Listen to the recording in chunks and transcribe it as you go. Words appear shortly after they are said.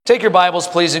Take your Bibles,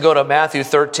 please, and go to Matthew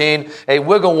 13. A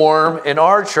wiggle worm in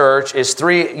our church is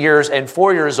 3 years and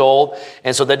 4 years old,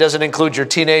 and so that doesn't include your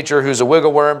teenager who's a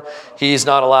wiggle worm. He's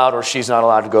not allowed or she's not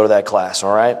allowed to go to that class,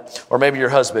 all right? Or maybe your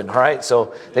husband, all right?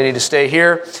 So they need to stay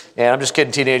here. And I'm just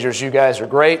kidding, teenagers. You guys are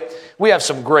great. We have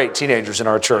some great teenagers in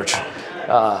our church.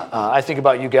 I think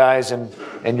about you guys and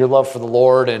your love for the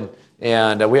Lord, and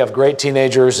we have great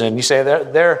teenagers, and you say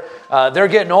they're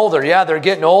getting older. Yeah, they're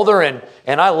getting older, and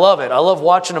I love it. I love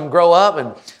watching them grow up. And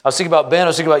I was thinking about Ben. I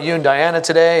was thinking about you and Diana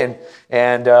today,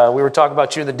 and we were talking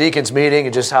about you in the deacons meeting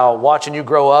and just how watching you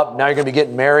grow up. Now you're going to be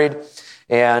getting married,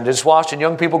 and just watching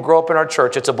young people grow up in our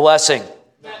church. It's a blessing.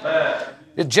 A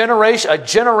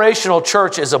generational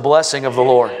church is a blessing of the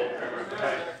Lord.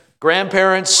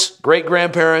 Grandparents,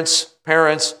 great-grandparents,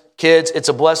 parents, kids, it's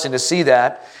a blessing to see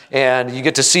that. And you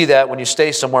get to see that when you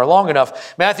stay somewhere long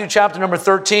enough. Matthew chapter number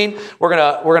 13, we're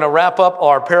gonna wrap up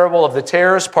our parable of the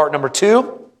tares, part number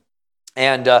 2.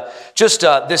 And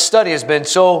this study has been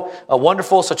so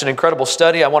wonderful, such an incredible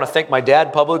study. I want to thank my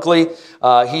dad publicly.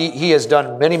 He has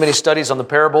done many studies on the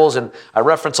parables, and I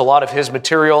reference a lot of his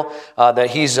material that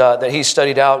he's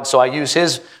studied out. So I use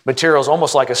his materials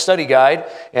almost like a study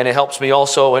guide, and it helps me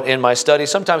also in my study.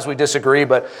 Sometimes we disagree,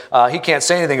 but he can't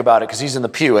say anything about it because he's in the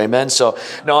pew. Amen. So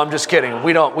no, I'm just kidding.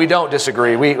 We don't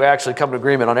disagree. We actually come to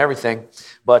agreement on everything.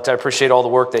 But I appreciate all the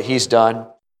work that he's done.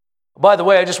 By the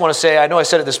way, I just want to say, I know I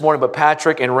said it this morning, but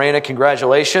Patrick and Raina,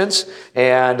 congratulations.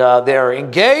 And they're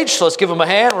engaged, so let's give them a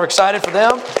hand. We're excited for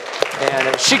them.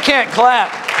 And she can't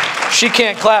clap. She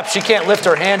can't lift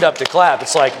her hand up to clap.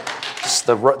 It's like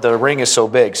the ring is so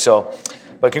big.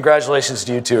 But congratulations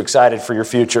to you two. Excited for your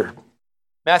future.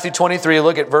 Matthew 23,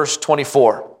 look at verse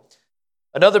 24.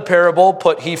 Another parable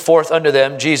put he forth unto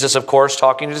them, Jesus, of course,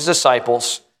 talking to his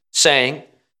disciples, saying,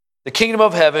 the kingdom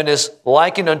of heaven is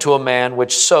likened unto a man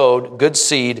which sowed good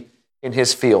seed in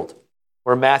his field.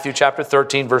 We're in Matthew chapter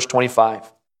 13, verse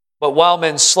 25. But while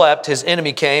men slept, his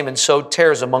enemy came and sowed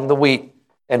tares among the wheat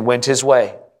and went his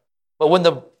way. But when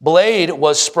the blade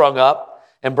was sprung up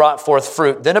and brought forth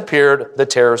fruit, then appeared the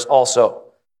tares also.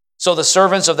 So the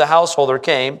servants of the householder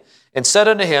came and said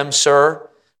unto him, Sir,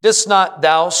 didst not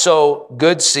thou sow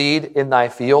good seed in thy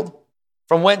field?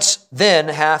 From whence then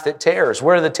hath it tares?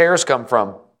 Where do the tares come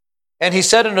from? And he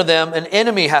said unto them, an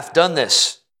enemy hath done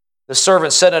this. The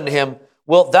servant said unto him,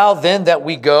 wilt thou then that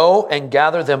we go and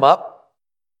gather them up?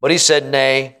 But he said,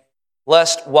 nay,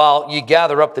 lest while ye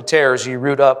gather up the tares, ye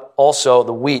root up also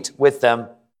the wheat with them.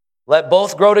 Let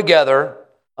both grow together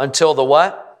until the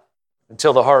what?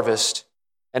 Until the harvest.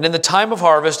 And in the time of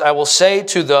harvest, I will say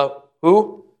to the,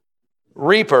 who?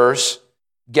 Reapers,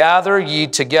 gather ye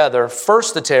together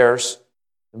first the tares,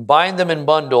 and bind them in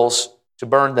bundles to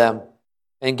burn them,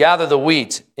 and gather the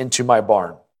wheat into my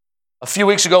barn. A few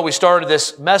weeks ago, we started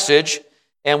this message,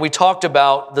 and we talked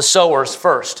about the sowers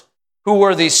first. Who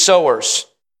were these sowers?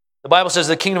 The Bible says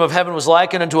the kingdom of heaven was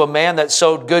likened unto a man that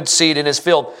sowed good seed in his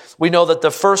field. We know that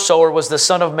the first sower was the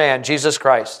Son of Man, Jesus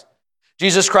Christ.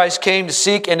 Jesus Christ came to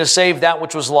seek and to save that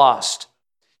which was lost.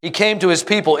 He came to his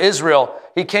people, Israel.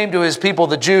 He came to his people,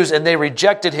 the Jews, and they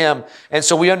rejected him. And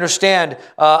so we understand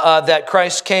that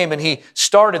Christ came and he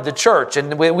started the church.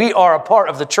 And we are a part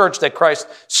of the church that Christ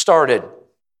started.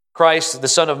 Christ, the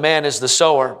Son of Man, is the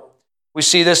sower. We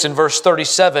see this in verse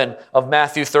 37 of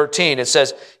Matthew 13. It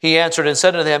says, he answered and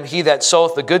said unto them, he that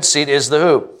soweth the good seed is the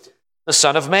who? The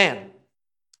Son of Man.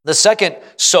 The second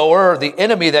sower, or the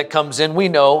enemy that comes in, we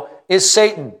know, is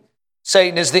Satan.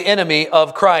 Satan is the enemy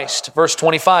of Christ. Verse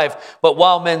 25, but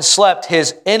while men slept,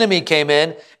 his enemy came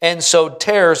in and sowed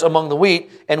tares among the wheat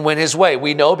and went his way.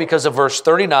 We know because of verse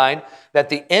 39 that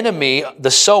the enemy, the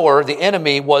sower, the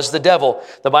enemy was the devil.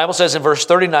 The Bible says in verse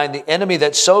 39, the enemy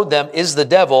that sowed them is the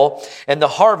devil, and the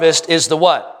harvest is the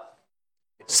what?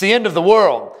 It's the end of the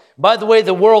world. By the way,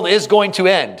 the world is going to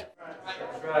end.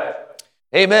 That's right.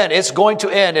 Amen. It's going to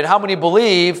end. And how many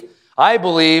believe? I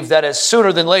believe that it's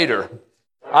sooner than later.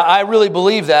 I really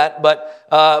believe that,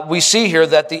 but we see here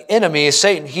that the enemy is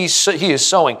Satan. He is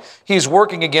sowing. He's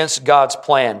working against God's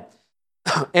plan.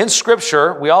 In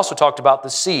Scripture, we also talked about the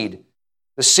seed.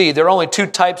 The seed. There are only two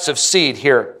types of seed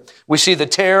here. We see the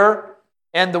tare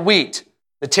and the wheat.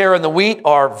 The tare and the wheat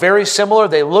are very similar.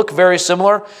 They look very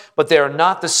similar, but they are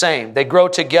not the same. They grow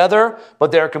together,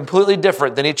 but they are completely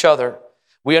different than each other.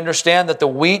 We understand that the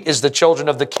wheat is the children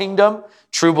of the kingdom,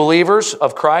 true believers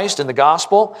of Christ and the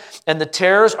gospel, and the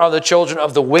tares are the children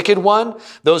of the wicked one,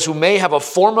 those who may have a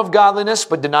form of godliness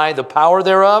but deny the power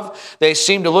thereof. They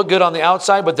seem to look good on the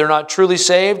outside, but they're not truly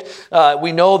saved.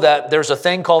 We know that there's a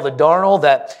thing called the darnel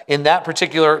that in that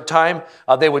particular time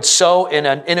they would sow in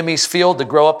an enemy's field to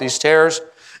grow up these tares.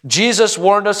 Jesus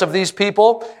warned us of these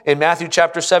people in Matthew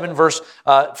chapter 7, verse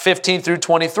 15 through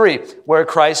 23, where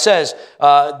Christ says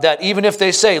that even if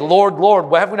they say, Lord,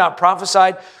 Lord, have we not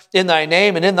prophesied in thy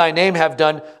name, and in thy name have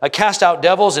done cast out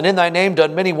devils, and in thy name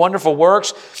done many wonderful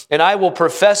works, and I will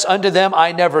profess unto them,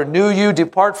 I never knew you,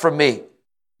 depart from me,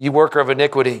 you worker of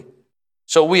iniquity.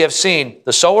 So we have seen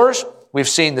the sowers, we've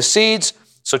seen the seeds.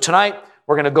 So tonight,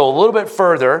 we're going to go a little bit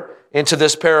further into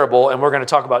this parable, and we're going to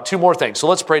talk about two more things. So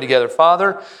let's pray together.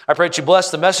 Father, I pray that you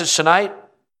bless the message tonight.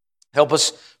 Help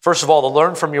us, first of all, to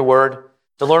learn from your word,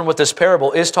 to learn what this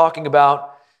parable is talking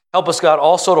about. Help us, God,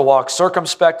 also to walk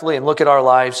circumspectly and look at our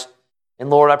lives. And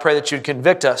Lord, I pray that you'd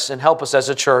convict us and help us as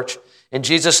a church. In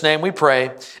Jesus' name we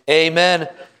pray. Amen.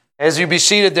 As you be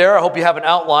seated there, I hope you have an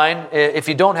outline. If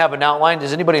you don't have an outline,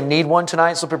 does anybody need one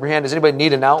tonight? Slip up your hand. Does anybody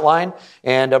need an outline?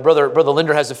 And Brother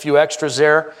Linder has a few extras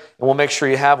there, and we'll make sure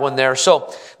you have one there.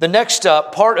 So the next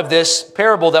part of this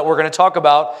parable that we're going to talk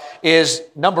about is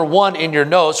number one in your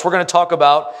notes. We're going to talk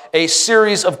about a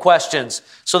series of questions.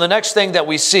 So the next thing that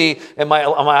we see, and my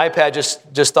iPad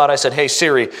just thought I said, hey,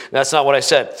 Siri. That's not what I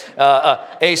said.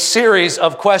 A series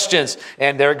of questions.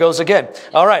 And there it goes again.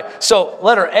 All right. So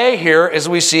letter A here is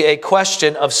we see a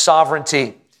question of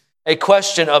sovereignty. A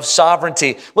question of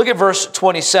sovereignty. Look at verse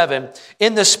 27.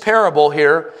 In this parable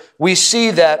here, we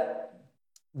see that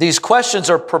these questions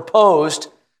are proposed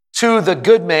to the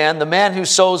good man, the man who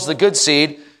sows the good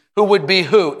seed, who would be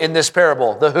who in this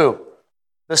parable? The who?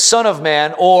 The Son of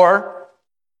Man, or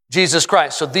Jesus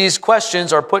Christ. So these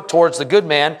questions are put towards the good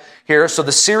man here. So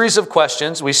the series of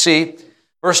questions, we see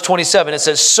verse 27, it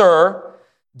says, Sir,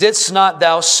 didst not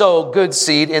thou sow good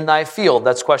seed in thy field?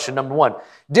 That's question number one.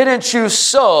 Didn't you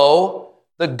sow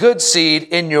the good seed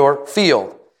in your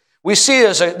field? We see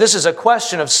this is a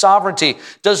question of sovereignty.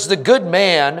 Does the good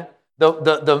man,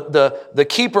 the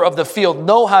keeper of the field,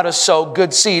 know how to sow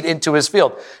good seed into his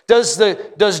field?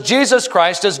 Does Jesus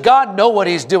Christ, does God know what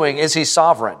he's doing? Is he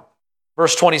sovereign?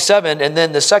 Verse 27, and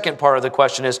then the second part of the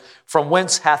question is, from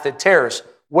whence hath it tares?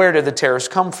 Where did the tares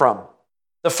come from?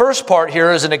 The first part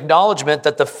here is an acknowledgement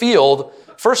that the field,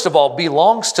 first of all,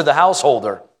 belongs to the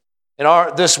householder. In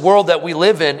this world that we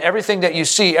live in, everything that you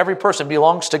see, every person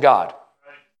belongs to God.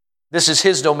 This is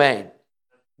his domain.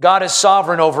 God is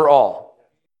sovereign over all.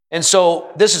 And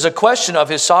so this is a question of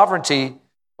his sovereignty,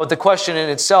 but the question in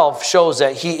itself shows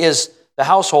that he is the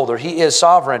householder. He is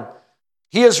sovereign.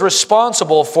 He is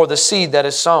responsible for the seed that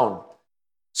is sown.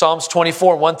 Psalms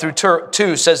 24, 1 through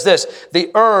 2 says this,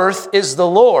 the earth is the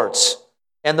Lord's,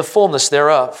 and the fullness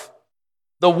thereof,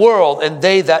 the world and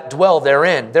they that dwell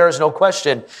therein. There is no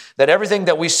question that everything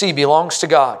that we see belongs to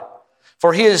God.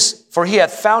 For he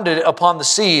hath founded it upon the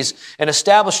seas and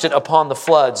established it upon the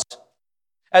floods.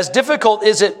 As difficult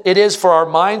as it is for our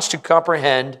minds to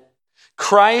comprehend,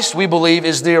 Christ, we believe,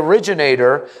 is the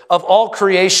originator of all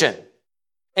creation,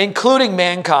 including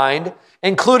mankind,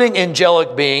 including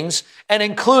angelic beings, and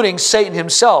including Satan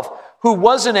himself, who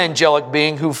was an angelic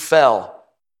being who fell.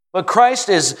 But Christ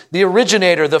is the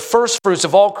originator, the first fruits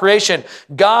of all creation.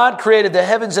 God created the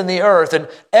heavens and the earth and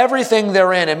everything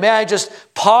therein. And may I just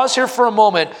pause here for a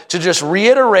moment to just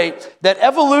reiterate that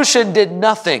evolution did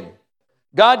nothing.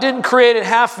 God didn't create it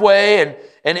halfway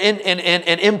and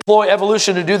employ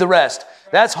evolution to do the rest.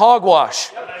 That's hogwash.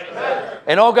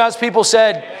 And all God's people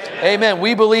said, Amen.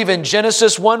 We believe in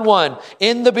Genesis 1:1.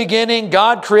 In the beginning,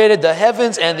 God created the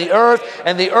heavens and the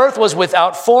earth was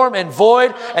without form and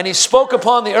void, and he spoke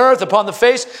upon the earth, upon the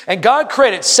face, and God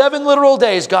created 7 literal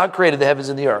days. God created the heavens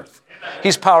and the earth.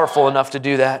 He's powerful enough to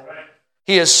do that.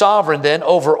 He is sovereign then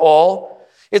over all.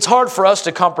 It's hard for us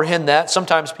to comprehend that.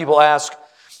 Sometimes people ask,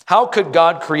 how could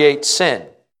God create sin?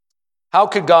 How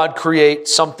could God create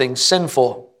something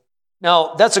sinful?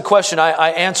 Now, that's a question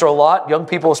I answer a lot, young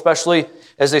people especially,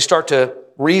 as they start to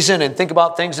reason and think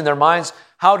about things in their minds.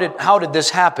 How did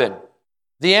this happen?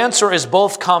 The answer is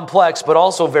both complex, but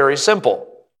also very simple.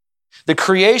 The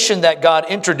creation that God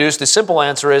introduced, the simple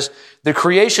answer is, the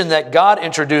creation that God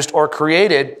introduced or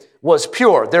created was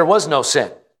pure. There was no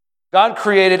sin. God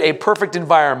created a perfect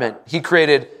environment. He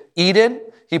created Eden.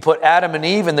 He put Adam and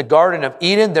Eve in the Garden of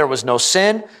Eden. There was no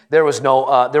sin. There was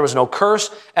no curse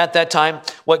at that time.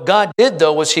 What God did,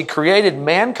 though, was he created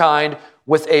mankind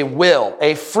with a will,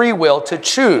 a free will to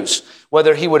choose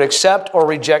whether he would accept or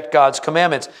reject God's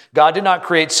commandments. God did not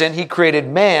create sin. He created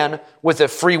man with a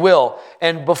free will.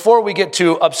 And before we get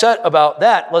too upset about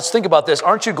that, let's think about this.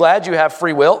 Aren't you glad you have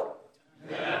free will?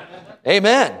 Amen.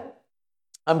 Amen.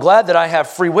 I'm glad that I have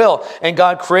free will, and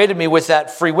God created me with that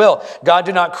free will. God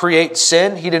did not create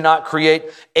sin. He did not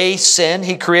create a sin.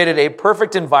 He created a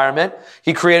perfect environment.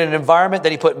 He created an environment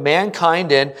that He put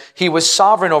mankind in. He was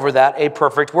sovereign over that, a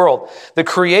perfect world. The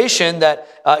creation that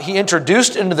He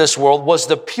introduced into this world was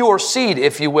the pure seed,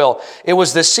 if you will. It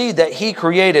was the seed that He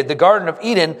created. The Garden of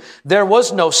Eden, there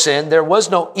was no sin, there was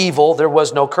no evil, there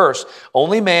was no curse.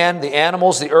 Only man, the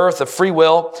animals, the earth, the free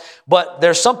will. But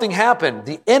there's something happened.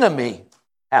 The enemy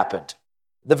happened.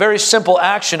 The very simple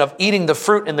action of eating the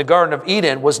fruit in the Garden of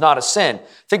Eden was not a sin.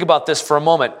 Think about this for a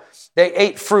moment. They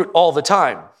ate fruit all the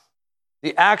time.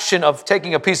 The action of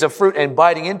taking a piece of fruit and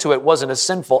biting into it wasn't a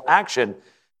sinful action.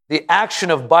 The action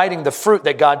of biting the fruit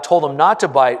that God told them not to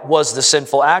bite was the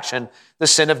sinful action, the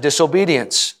sin of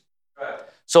disobedience. Right.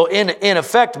 So in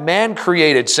effect, man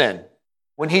created sin.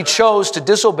 When he chose to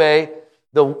disobey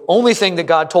the only thing that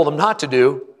God told him not to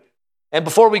do. And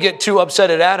before we get too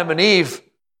upset at Adam and Eve,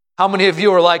 how many of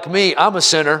you are like me? I'm a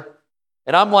sinner.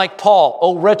 And I'm like Paul,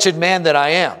 oh, wretched man that I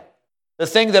am. The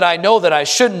thing that I know that I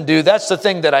shouldn't do, that's the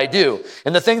thing that I do.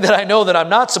 And the thing that I know that I'm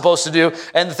not supposed to do,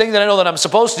 and the thing that I know that I'm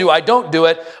supposed to do, I don't do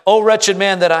it. Oh, wretched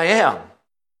man that I am.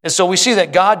 And so we see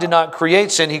that God did not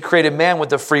create sin. He created man with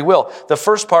the free will. The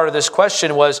first part of this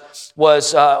question was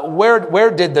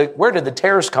where did the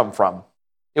tares come from?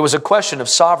 It was a question of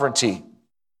sovereignty.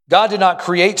 God did not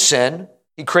create sin.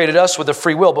 He created us with a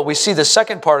free will. But we see the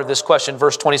second part of this question,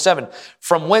 verse 27.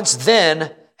 From whence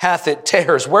then hath it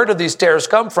tares? Where did these tares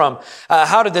come from?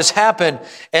 How did this happen?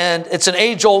 And it's an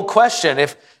age-old question.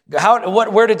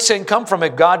 Where did sin come from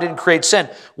if God didn't create sin?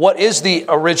 What is the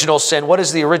original sin? What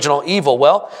is the original evil?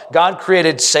 Well, God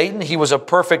created Satan. He was a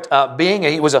perfect being.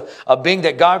 He was a being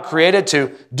that God created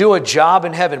to do a job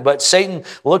in heaven. But Satan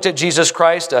looked at Jesus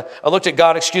Christ, looked at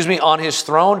God, on his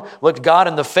throne, looked God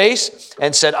in the face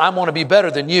and said, I want to be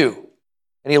better than you.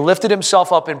 And he lifted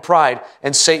himself up in pride,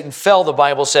 and Satan fell, the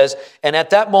Bible says. And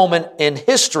at that moment in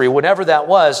history, whenever that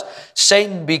was,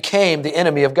 Satan became the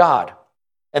enemy of God.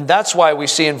 And that's why we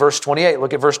see in verse 28,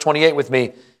 look at verse 28 with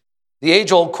me. The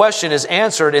age-old question is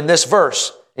answered in this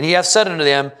verse. And he hath said unto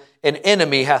them, an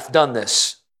enemy hath done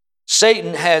this.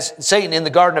 Satan in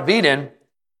the Garden of Eden,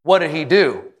 what did he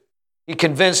do? He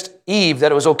convinced Eve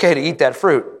that it was okay to eat that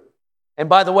fruit. And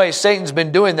by the way, Satan's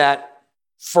been doing that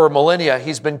for millennia.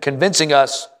 He's been convincing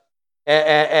us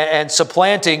and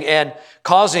supplanting and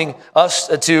causing us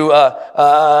to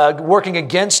working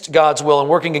against God's will and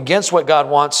working against what God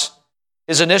wants.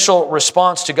 His initial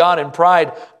response to God in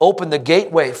pride opened the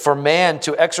gateway for man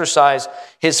to exercise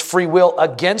his free will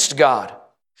against God.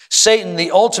 Satan, the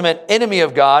ultimate enemy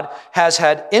of God, has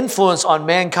had influence on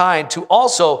mankind to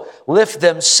also lift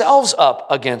themselves up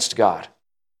against God.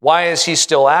 Why is he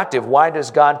still active? Why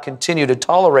does God continue to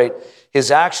tolerate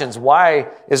his actions? Why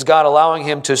is God allowing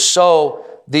him to sow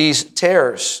these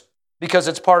tares? Because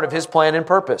it's part of his plan and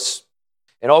purpose.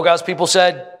 And all God's people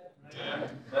said,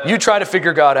 you try to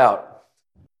figure God out.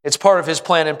 It's part of his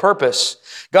plan and purpose.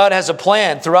 God has a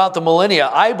plan throughout the millennia.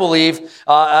 I believe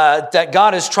that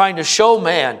God is trying to show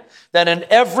man that in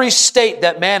every state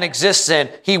that man exists in,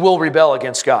 he will rebel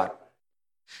against God.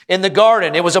 In the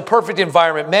garden, it was a perfect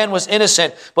environment. Man was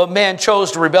innocent, but man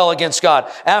chose to rebel against God.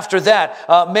 After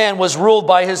that, man was ruled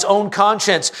by his own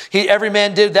conscience. Every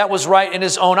man did that was right in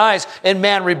his own eyes, and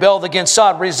man rebelled against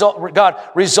God,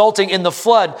 resulting in the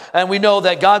flood. And we know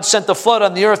that God sent the flood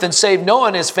on the earth and saved Noah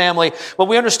and his family. But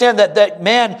we understand that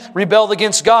man rebelled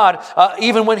against God,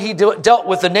 even when he dealt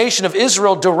with the nation of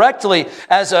Israel directly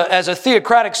as a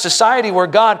theocratic society where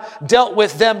God dealt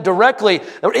with them directly.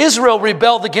 Israel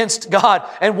rebelled against God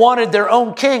and wanted their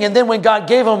own king. And then when God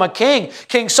gave them a king,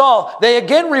 King Saul, they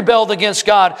again rebelled against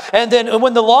God. And then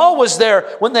when the law was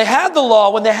there, when they had the law,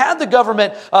 when they had the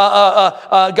government,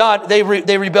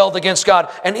 they rebelled against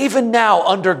God. And even now,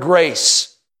 under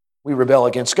grace, we rebel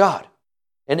against God.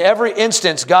 In every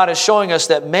instance, God is showing us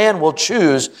that man will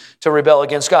choose to rebel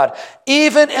against God.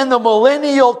 Even in the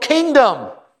millennial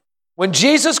kingdom, when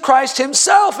Jesus Christ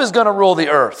himself is going to rule the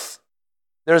earth,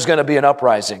 there's going to be an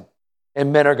uprising.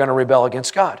 And men are going to rebel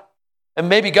against God. And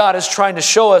maybe God is trying to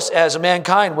show us as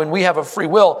mankind, when we have a free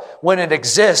will, when it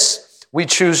exists, we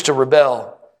choose to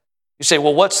rebel. You say,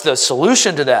 well, what's the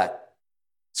solution to that?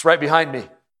 It's right behind me.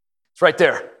 It's right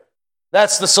there.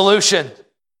 That's the solution.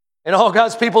 And all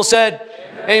God's people said,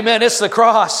 Amen. It's the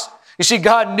cross. You see,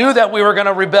 God knew that we were going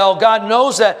to rebel. God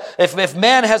knows that if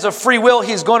man has a free will,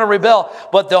 he's going to rebel.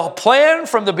 But the plan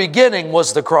from the beginning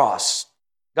was the cross.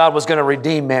 God was going to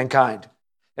redeem mankind.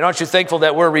 And aren't you thankful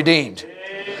that we're redeemed?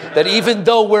 That even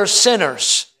though we're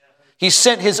sinners, he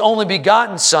sent his only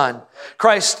begotten Son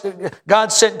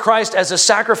God sent Christ as a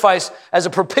sacrifice, as a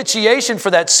propitiation for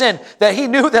that sin that he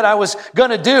knew that I was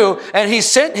going to do. And he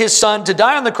sent his son to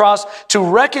die on the cross to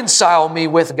reconcile me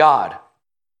with God.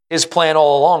 His plan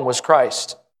all along was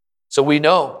Christ. So we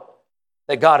know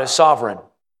that God is sovereign.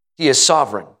 He is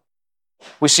sovereign.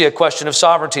 We see a question of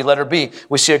sovereignty, letter B.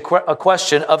 We see a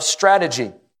question of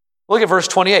strategy. Look at verse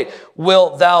 28.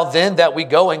 Wilt thou then that we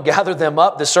go and gather them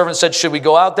up? The servant said, should we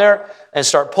go out there and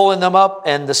start pulling them up?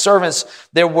 And the servants,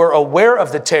 they were aware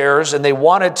of the tares and they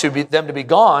wanted them to be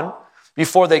gone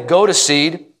before they go to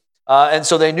seed. And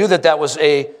so they knew that that was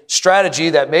a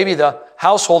strategy that maybe the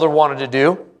householder wanted to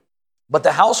do. But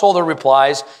the householder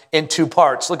replies in two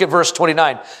parts. Look at verse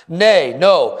 29. Nay,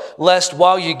 no, lest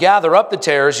while you gather up the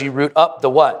tares, you root up the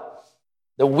what?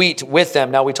 The wheat with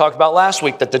them. Now we talked about last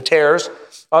week that the tares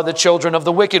are the children of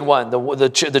the wicked one,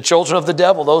 the children of the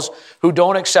devil, those who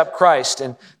don't accept Christ.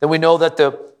 And then we know that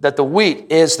the wheat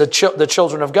is the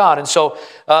children of God. And so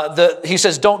he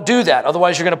says, don't do that.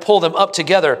 Otherwise, you're going to pull them up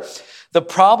together. The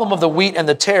problem of the wheat and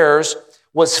the tares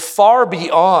was far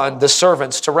beyond the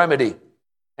servants to remedy.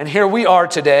 And here we are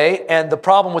today, and the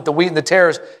problem with the wheat and the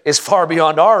tares is far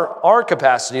beyond our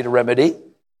capacity to remedy.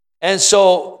 And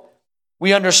so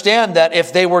we understand that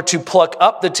if they were to pluck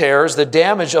up the tares, the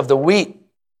damage of the wheat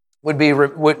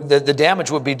the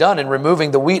damage would be done in removing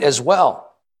the wheat as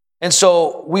well. And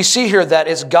so we see here that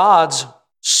it's God's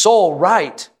sole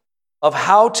right of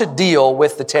how to deal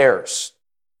with the tares.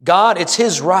 God, it's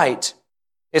his right.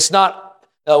 It's not,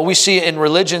 we see in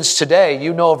religions today,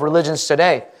 you know of religions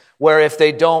today, where if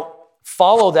they don't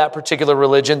follow that particular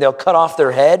religion, they'll cut off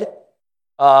their head.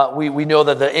 We know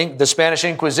that the Spanish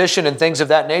Inquisition and things of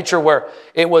that nature, where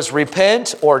it was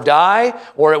repent or die,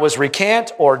 or it was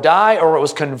recant or die, or it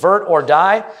was convert or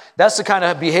die. That's the kind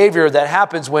of behavior that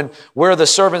happens when we're the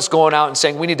servants going out and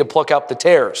saying, we need to pluck up the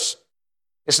tares.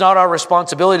 It's not our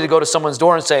responsibility to go to someone's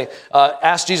door and say,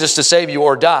 ask Jesus to save you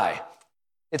or die.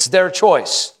 It's their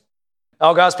choice.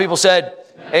 All God's people said,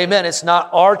 amen. It's not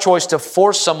our choice to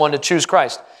force someone to choose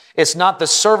Christ. It's not the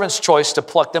servant's choice to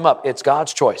pluck them up. It's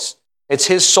God's choice. It's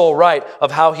his sole right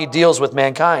of how he deals with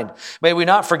mankind. May we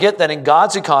not forget that in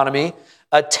God's economy,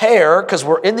 a tare, because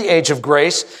we're in the age of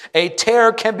grace, a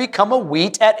tare can become a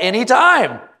wheat at any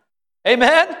time.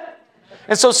 Amen?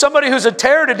 And so somebody who's a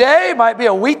tare today might be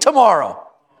a wheat tomorrow.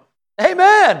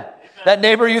 Amen. That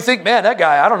neighbor you think, man, that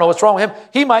guy, I don't know what's wrong with him.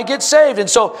 He might get saved. And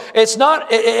so it's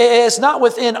not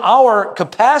within our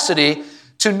capacity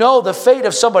to know the fate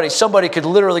of somebody. Somebody could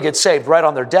literally get saved right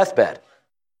on their deathbed.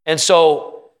 And so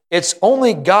it's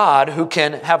only God who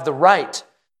can have the right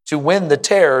to win the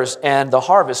tares and the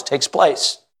harvest takes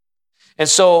place. And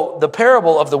so the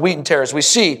parable of the wheat and tares,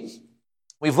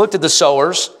 we've looked at the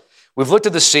sowers, we've looked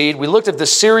at the seed, we looked at the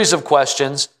series of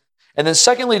questions. And then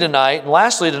secondly tonight, and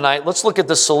lastly tonight, let's look at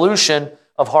the solution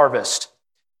of harvest.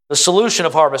 The solution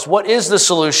of harvest. What is the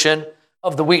solution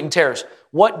of the wheat and tares?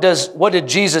 What did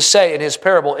Jesus say in his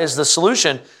parable is the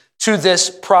solution to this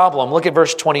problem? Look at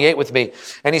verse 28 with me.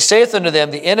 And he saith unto them,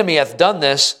 the enemy hath done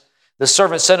this. The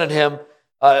servant said unto him,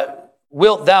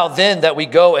 wilt thou then that we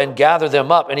go and gather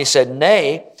them up? And he said,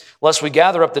 nay, lest we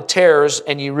gather up the tares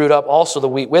and ye root up also the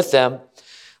wheat with them.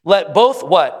 Let both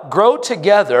what? Grow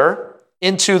together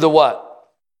into the what?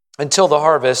 Until the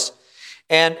harvest.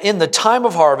 And in the time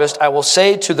of harvest, I will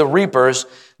say to the reapers,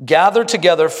 gather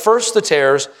together first the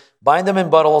tares, bind them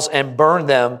in bundles and burn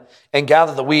them, and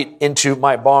gather the wheat into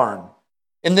my barn.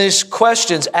 In these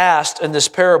questions asked in this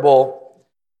parable,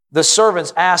 the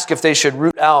servants ask if they should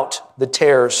root out the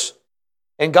tares.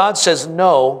 And God says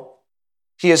no.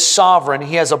 He is sovereign.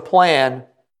 He has a plan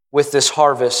with this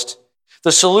harvest.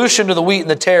 The solution to the wheat and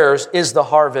the tares is the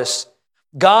harvest.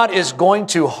 God is going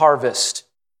to harvest.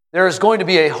 There is going to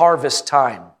be a harvest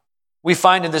time. We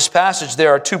find in this passage there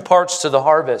are two parts to the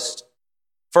harvest.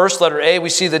 First, letter A, we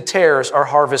see the tares are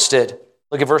harvested.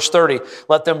 Look at verse 30.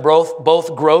 Let them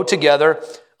both grow together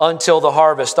until the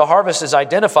harvest. The harvest is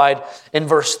identified in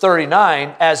verse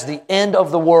 39 as the end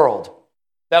of the world.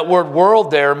 That word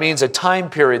world there means a time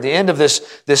period, the end of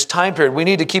this time period. We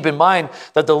need to keep in mind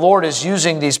that the Lord is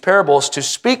using these parables to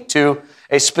speak to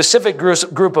a specific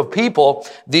group of people,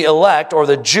 the elect or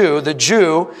the Jew. The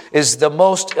Jew is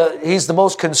he's the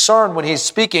most concerned when he's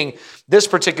speaking this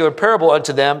particular parable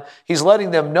unto them. He's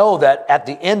letting them know that at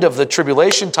the end of the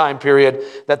tribulation time period,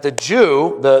 that the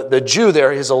Jew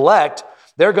there, his elect,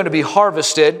 they're going to be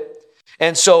harvested.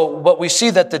 And so, but we see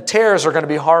that the tares are going to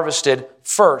be harvested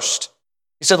first.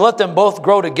 He said, let them both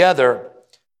grow together.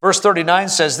 Verse 39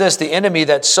 says this, the enemy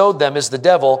that sowed them is the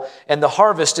devil, and the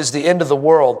harvest is the end of the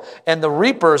world. And the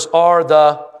reapers are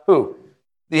the who?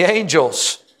 The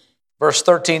angels. Verse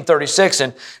 13:36,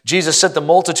 and Jesus sent the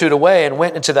multitude away and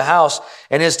went into the house,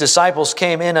 and his disciples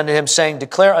came in unto him, saying,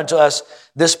 declare unto us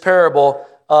this parable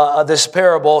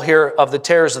here of the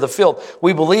tares of the field.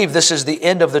 We believe this is the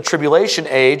end of the tribulation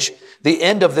age, the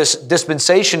end of this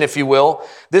dispensation, if you will.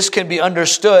 This can be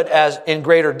understood as in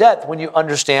greater depth when you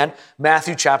understand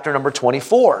Matthew chapter number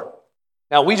 24.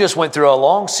 Now, we just went through a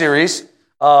long series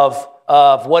of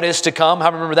what is to come.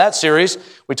 How many remember that series?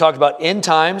 We talked about end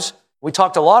times. We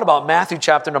talked a lot about Matthew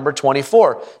chapter number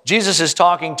 24. Jesus is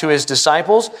talking to his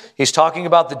disciples. He's talking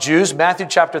about the Jews. Matthew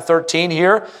chapter 13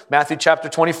 here, Matthew chapter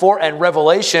 24, and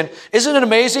Revelation. Isn't it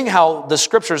amazing how the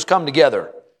scriptures come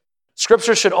together?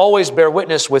 Scripture should always bear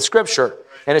witness with Scripture,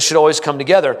 and it should always come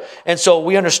together. And so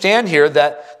we understand here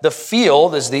that the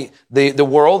field is the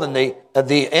world, and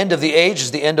the end of the age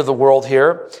is the end of the world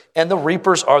here, and the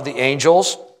reapers are the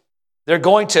angels.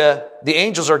 The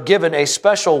angels are given a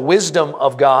special wisdom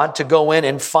of God to go in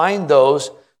and find those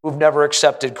who've never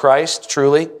accepted Christ,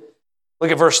 truly.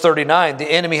 Look at verse 39.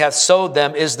 The enemy hath sowed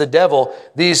them is the devil.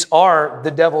 These are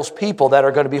the devil's people that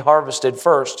are going to be harvested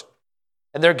first.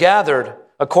 And they're gathered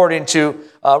according to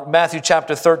Matthew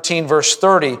chapter 13, verse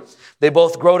 30. They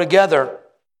both grow together,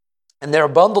 and they're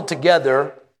bundled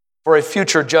together for a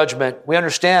future judgment. We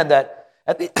understand that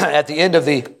at the end of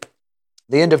the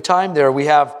end of time there, we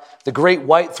have the great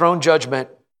white throne judgment.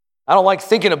 I don't like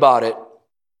thinking about it,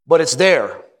 but it's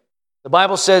there. The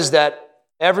Bible says that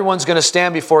everyone's going to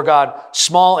stand before God,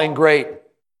 small and great.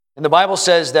 And the Bible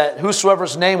says that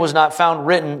whosoever's name was not found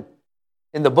written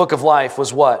in the book of life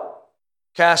was what?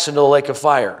 Cast into the lake of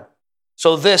fire.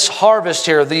 So this harvest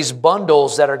here, these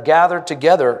bundles that are gathered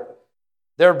together,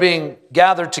 they're being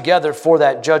gathered together for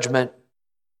that judgment,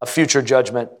 a future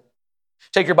judgment.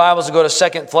 Take your Bibles and go to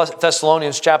 2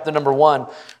 Thessalonians chapter number 1,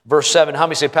 verse 7. How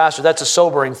many say, Pastor, that's a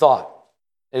sobering thought?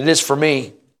 It is for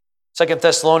me. 2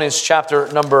 Thessalonians chapter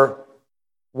number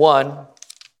 1, it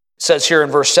says here in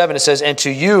verse 7, it says, and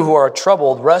to you who are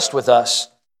troubled, rest with us,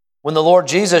 when the Lord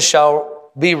Jesus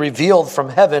shall be revealed from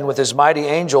heaven with his mighty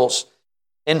angels,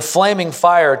 in flaming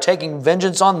fire, taking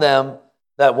vengeance on them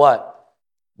that what?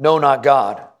 Know not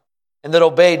God, and that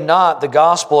obeyed not the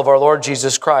gospel of our Lord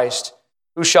Jesus Christ,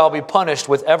 who shall be punished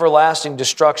with everlasting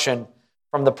destruction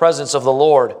from the presence of the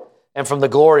Lord and from the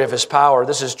glory of his power.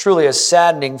 This is truly a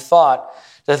saddening thought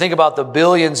to think about the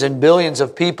billions and billions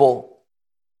of people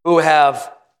who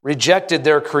have rejected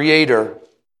their Creator,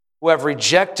 who have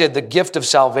rejected the gift of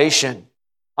salvation.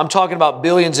 I'm talking about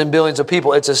billions and billions of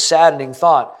people. It's a saddening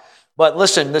thought. But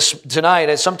listen,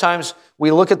 tonight, sometimes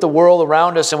we look at the world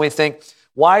around us and we think,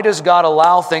 why does God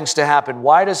allow things to happen?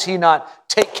 Why does he not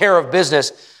take care of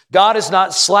business? God is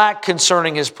not slack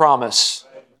concerning his promise.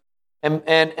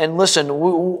 And listen,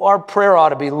 our prayer ought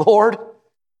to be, Lord,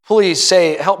 please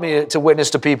help me to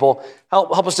witness to people.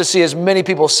 Help us to see as many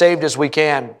people saved as we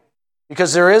can.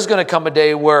 Because there is going to come a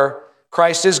day where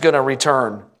Christ is going to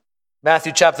return.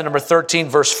 Matthew chapter number 13,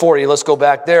 verse 40. Let's go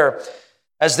back there.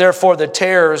 As therefore the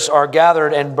tares are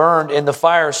gathered and burned in the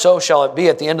fire, so shall it be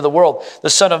at the end of the world. The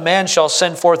Son of Man shall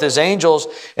send forth his angels,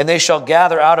 and they shall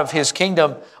gather out of his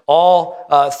kingdom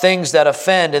all things that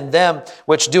offend, and them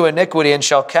which do iniquity, and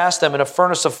shall cast them in a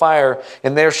furnace of fire,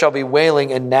 and there shall be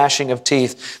wailing and gnashing of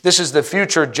teeth. This is the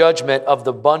future judgment of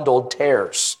the bundled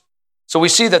tares. So we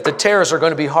see that the tares are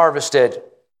going to be harvested.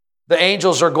 The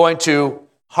angels are going to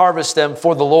harvest them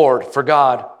for the Lord, for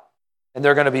God, and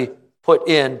they're going to be put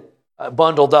in,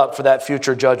 bundled up for that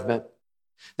future judgment.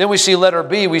 Then we see letter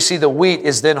B, we see the wheat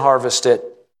is then harvested.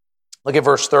 Look at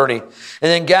verse 30. And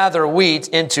then gather wheat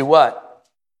into what?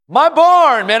 My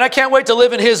barn, man. I can't wait to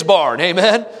live in his barn.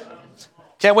 Amen.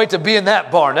 Can't wait to be in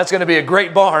that barn. That's going to be a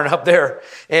great barn up there.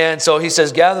 And so he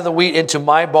says, gather the wheat into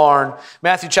my barn.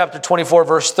 Matthew chapter 24,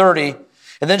 verse 30.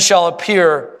 And then shall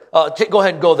appear, go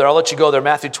ahead and go there. I'll let you go there.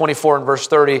 Matthew 24 and verse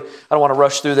 30. I don't want to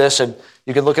rush through this, and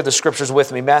you can look at the scriptures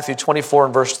with me. Matthew 24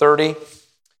 and verse 30.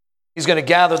 He's going to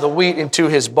gather the wheat into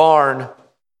his barn. Of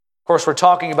course, we're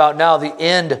talking about now the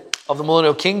end of the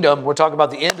millennial kingdom. We're talking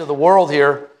about the end of the world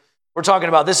here. We're talking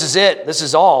about this is it. This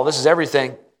is all. This is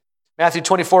everything. Matthew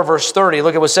 24, verse 30,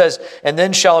 look at what it says. And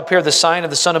then shall appear the sign of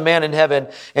the Son of Man in heaven,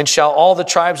 and shall all the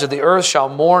tribes of the earth shall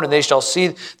mourn, and they shall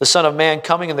see the Son of Man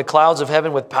coming in the clouds of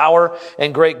heaven with power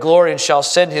and great glory, and shall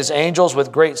send his angels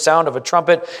with great sound of a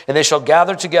trumpet, and they shall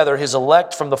gather together his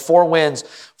elect from the four winds,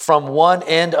 from one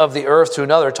end of the earth to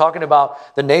another. Talking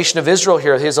about the nation of Israel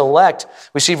here, his elect.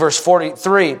 We see verse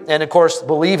 43, and of course,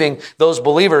 those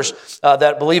believers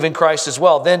that believe in Christ as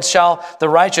well. Then shall the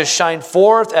righteous shine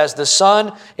forth as the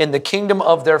sun in the kingdom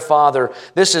of their Father.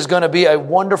 This is going to be a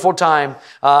wonderful time.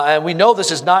 And we know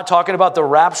this is not talking about the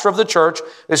rapture of the church.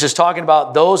 This is talking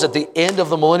about those at the end of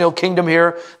the millennial kingdom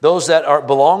here, those that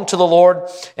belong to the Lord.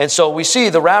 And so we see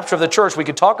the rapture of the church. We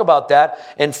could talk about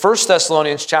that in 1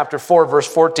 Thessalonians chapter 4, verse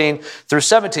 14 through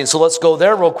 17. So let's go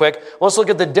there real quick. Let's look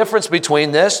at the difference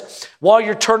between this. While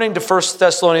you're turning to 1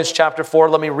 Thessalonians chapter 4,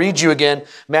 let me read you again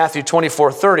Matthew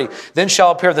 24:30. Then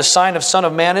shall appear the sign of Son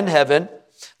of Man in heaven.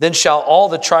 Then shall all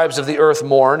the tribes of the earth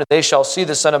mourn, and they shall see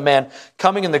the Son of Man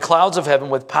coming in the clouds of heaven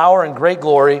with power and great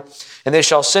glory. And they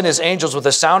shall send his angels with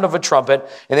the sound of a trumpet,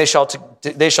 and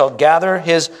they shall gather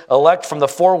his elect from the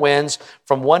four winds,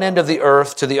 from one end of the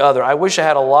earth to the other. I wish I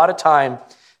had a lot of time,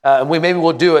 and maybe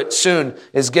we'll do it soon,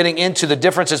 is getting into the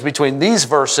differences between these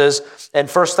verses and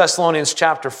 1 Thessalonians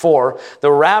chapter 4.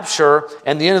 The rapture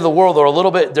and the end of the world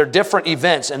are they're different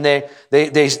events, and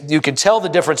you can tell the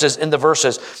differences in the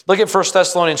verses. Look at 1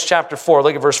 Thessalonians chapter 4,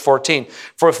 look at verse 14.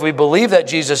 For if we believe that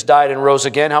Jesus died and rose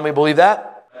again, how many believe that?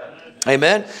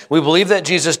 Amen. We believe that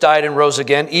Jesus died and rose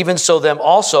again. Even so them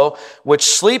also which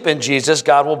sleep in Jesus,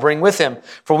 God will bring with him.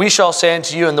 For we shall say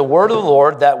unto you in the word of the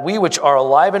Lord, that we which are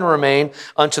alive and remain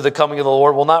unto the coming of the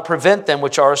Lord will not prevent them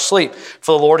which are asleep.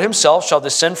 For the Lord himself shall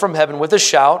descend from heaven with a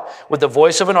shout, with the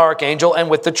voice of an archangel, and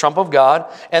with the trump of God.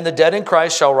 And the dead in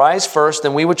Christ shall rise first.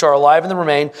 Then we which are alive and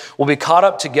remain will be caught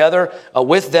up together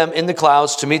with them in the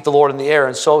clouds to meet the Lord in the air.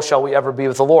 And so shall we ever be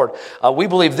with the Lord. We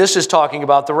believe this is talking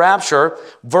about the rapture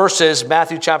versus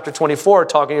Matthew chapter 24,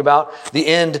 talking about the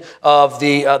end of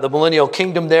the millennial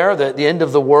kingdom there, the end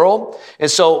of the world.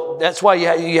 And so that's why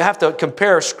you have to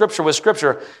compare Scripture with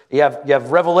Scripture. You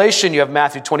have Revelation, you have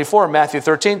Matthew 24 and Matthew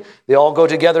 13. They all go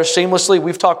together seamlessly.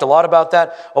 We've talked a lot about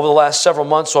that over the last several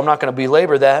months, so I'm not going to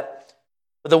belabor that.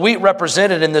 But the wheat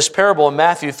represented in this parable in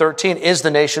Matthew 13 is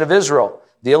the nation of Israel,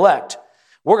 the elect.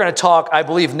 We're going to talk, I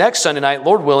believe, next Sunday night,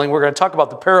 Lord willing, we're going to talk about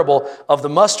the parable of the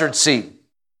mustard seed.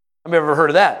 Have you ever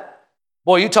heard of that?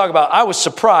 Boy, you talk about, I was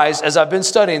surprised as I've been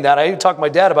studying that. I even talked to my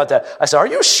dad about that. I said, are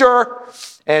you sure?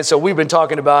 And so we've been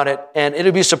talking about it. And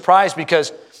it'll be surprised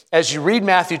because as you read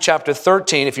Matthew chapter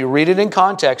 13, if you read it in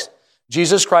context,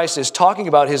 Jesus Christ is talking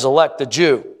about his elect, the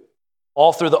Jew,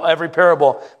 all through every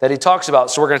parable that he talks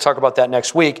about. So we're going to talk about that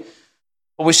next week.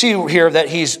 But we see here that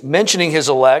he's mentioning his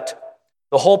elect.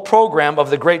 The whole program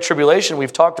of the Great Tribulation,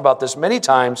 we've talked about this many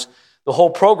times, the whole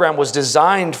program was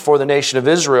designed for the nation of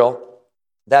Israel.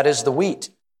 That is the wheat.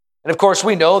 And of course,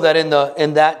 we know that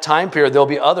in that time period, there'll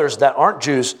be others that aren't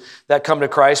Jews that come to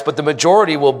Christ, but the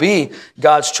majority will be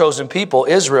God's chosen people,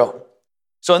 Israel.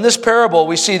 So in this parable,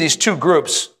 we see these two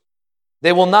groups.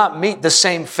 They will not meet the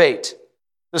same fate.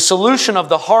 The solution of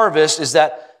the harvest is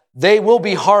that they will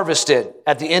be harvested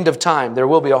at the end of time. There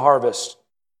will be a harvest.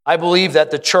 I believe that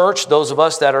the church, those of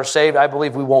us that are saved, I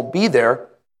believe we won't be there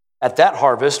at that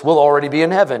harvest. We'll already be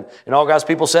in heaven. And all God's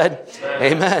people said,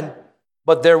 Amen.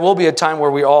 But there will be a time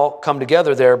where we all come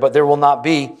together there, but there will not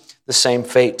be the same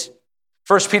fate.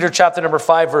 1 Peter chapter number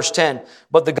 5, verse 10,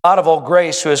 but the God of all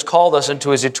grace who has called us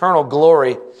into his eternal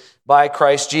glory by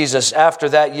Christ Jesus, after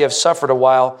that ye have suffered a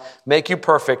while, make you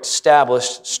perfect,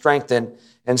 establish, strengthen,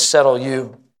 and settle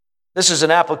you. This is an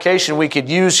application we could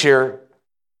use here.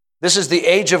 This is the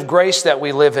age of grace that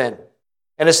we live in.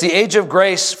 And it's the age of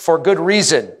grace for good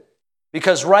reason.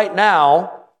 Because right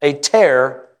now, a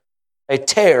tear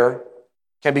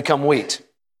can become wheat.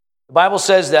 The Bible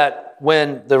says that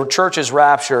when the church is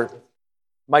raptured,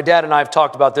 my dad and I have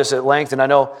talked about this at length, and I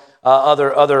know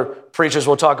other preachers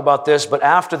will talk about this, but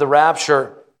after the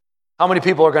rapture, how many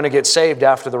people are going to get saved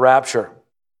after the rapture?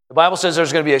 The Bible says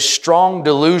there's going to be a strong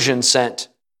delusion sent,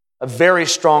 a very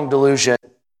strong delusion.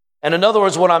 And in other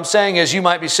words, what I'm saying is you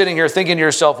might be sitting here thinking to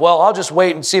yourself, well, I'll just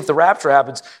wait and see if the rapture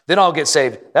happens, then I'll get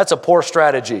saved. That's a poor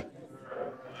strategy.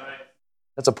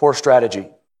 That's a poor strategy.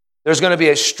 There's going to be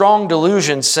a strong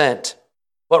delusion sent.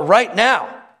 But right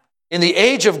now, in the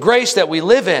age of grace that we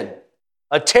live in,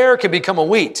 a tare can become a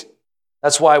wheat.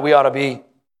 That's why we ought to be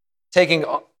taking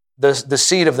the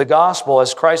seed of the gospel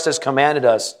as Christ has commanded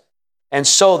us and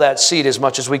sow that seed as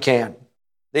much as we can.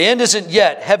 The end isn't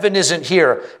yet. Heaven isn't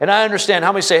here. And I understand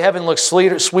how many say heaven looks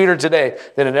sweeter today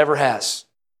than it ever has.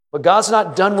 But God's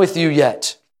not done with you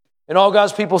yet. And all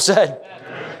God's people said,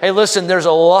 hey, listen, there's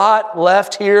a lot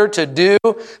left here to do.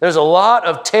 There's a lot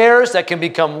of tares that can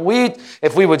become wheat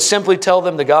if we would simply tell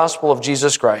them the gospel of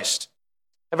Jesus Christ.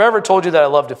 Have I ever told you that I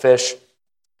love to fish?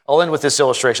 I'll end with this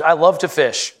illustration. I love to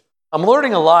fish. I'm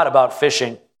learning a lot about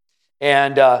fishing.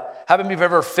 And how many of you have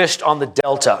ever fished on the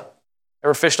Delta?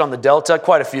 Ever fished on the Delta?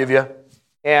 Quite a few of you.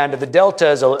 And the Delta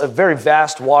is a very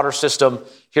vast water system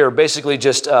here, basically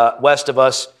just west of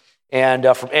us. and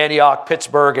from Antioch,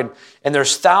 Pittsburgh, and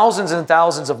there's thousands and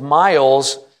thousands of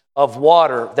miles of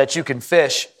water that you can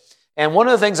fish. And one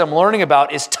of the things I'm learning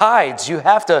about is tides. You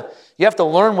have to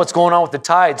learn what's going on with the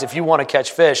tides if you want to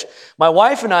catch fish. My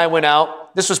wife and I went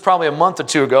out, this was probably a month or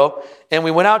two ago, and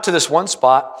we went out to this one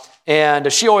spot,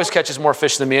 and she always catches more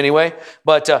fish than me anyway,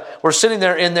 but we're sitting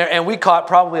there in there, and we caught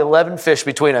probably 11 fish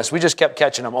between us. We just kept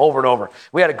catching them over and over.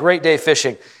 We had a great day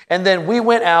fishing. And then we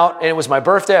went out, and it was my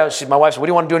birthday. My wife said, "What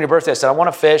do you want to do on your birthday?" I said, "I want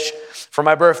to fish for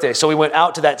my birthday." So we went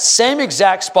out to that same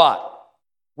exact spot.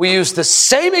 We used the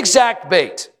same exact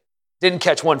bait. Didn't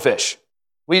catch one fish.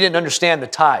 We didn't understand the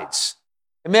tides.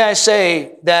 And may I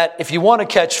say that if you want to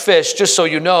catch fish, just so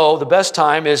you know, the best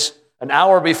time is an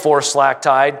hour before slack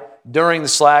tide, during the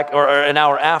slack, or an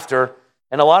hour after.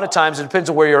 And a lot of times, it depends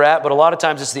on where you're at, but a lot of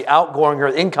times it's the outgoing or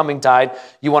incoming tide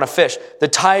you want to fish. The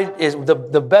tide is, the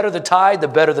better the tide, the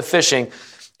better the fishing.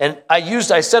 And I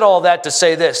said all that to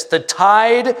say this: the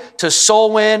tide to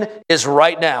soul win is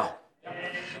right now.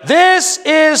 This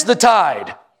is the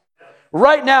tide.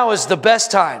 Right now is the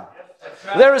best time.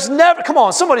 There is never, come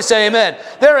on, somebody say amen.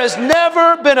 There has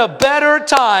never been a better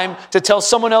time to tell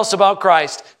someone else about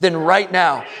Christ than right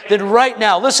now.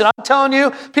 Listen, I'm telling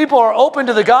you, people are open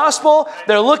to the gospel.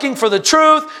 They're looking for the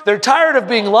truth. They're tired of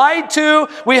being lied to.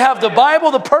 We have the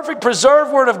Bible, the perfect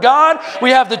preserved word of God.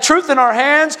 We have the truth in our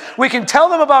hands. We can tell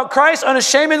them about Christ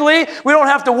unashamedly. We don't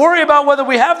have to worry about whether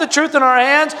we have the truth in our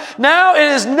hands. Now, it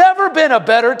has never been a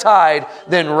better tide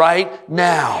than right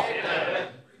now.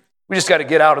 We just got to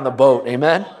get out on the boat,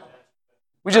 amen?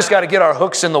 We just got to get our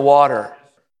hooks in the water.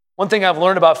 One thing I've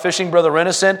learned about fishing, Brother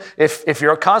Renison, if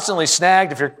you're constantly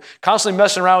snagged, if you're constantly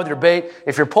messing around with your bait,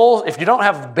 if you don't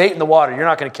have bait in the water, you're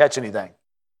not going to catch anything.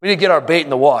 We need to get our bait in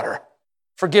the water.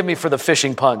 Forgive me for the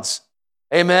fishing puns.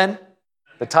 Amen?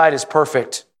 The tide is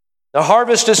perfect. The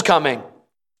harvest is coming,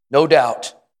 no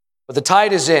doubt. But the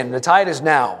tide is in. The tide is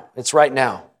now. It's right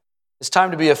now. It's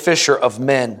time to be a fisher of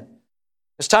men.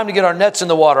 It's time to get our nets in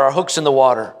the water, our hooks in the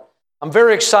water. I'm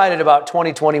very excited about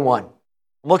 2021. I'm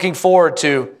looking forward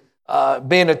to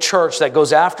being a church that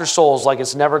goes after souls like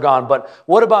it's never gone. But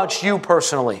what about you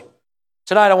personally?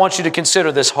 Tonight, I want you to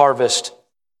consider this harvest,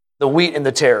 the wheat and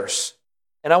the tares.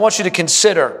 And I want you to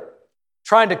consider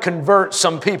trying to convert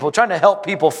some people, trying to help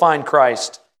people find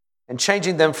Christ and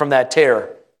changing them from that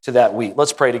tare to that wheat.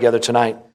 Let's pray together tonight.